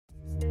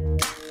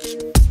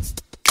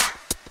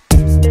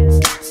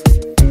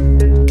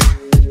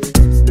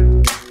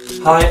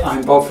Hi,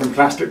 I'm Bob from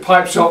Plastic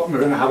Pipe Shop and we're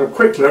going to have a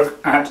quick look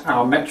at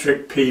our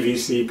metric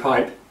PVC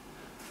pipe.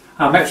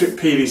 Our metric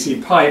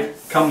PVC pipe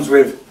comes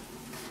with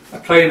a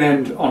plain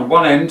end on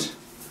one end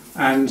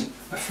and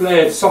a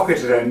flared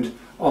socketed end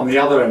on the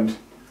other end.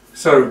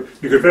 So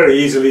you could very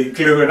easily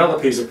glue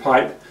another piece of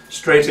pipe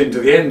straight into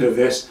the end of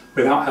this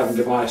without having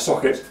to buy a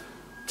socket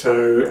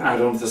to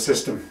add onto the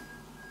system.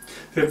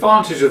 The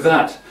advantage of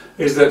that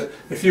is that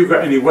if you've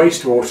got any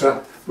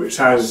wastewater which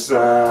has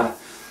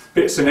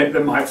bits in it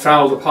that might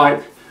foul the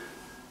pipe,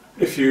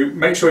 if you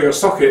make sure your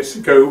sockets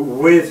go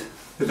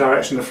with the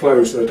direction of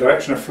flow, so the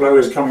direction of flow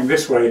is coming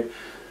this way,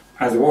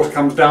 as the water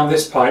comes down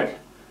this pipe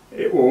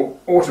it will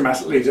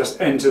automatically just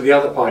enter the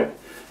other pipe.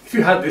 If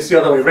you had this the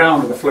other way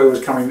round and the flow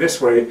was coming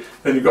this way,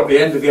 then you've got the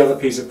end of the other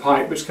piece of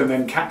pipe which can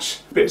then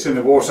catch bits in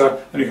the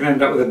water and you can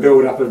end up with a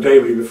build-up of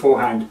debris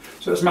beforehand.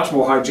 So it's a much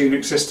more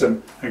hygienic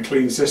system and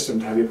clean system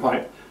to have your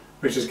pipe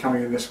which is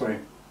coming in this way.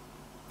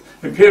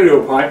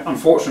 Imperial pipe,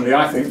 unfortunately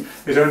I think,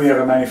 is only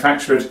ever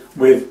manufactured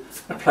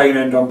with a plain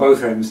end on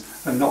both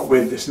ends and not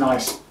with this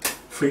nice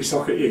free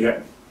socket you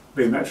get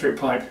with metric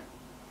pipe.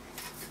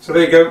 So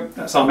there you go,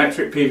 that's our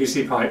metric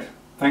PVC pipe.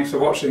 Thanks for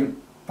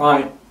watching,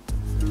 bye.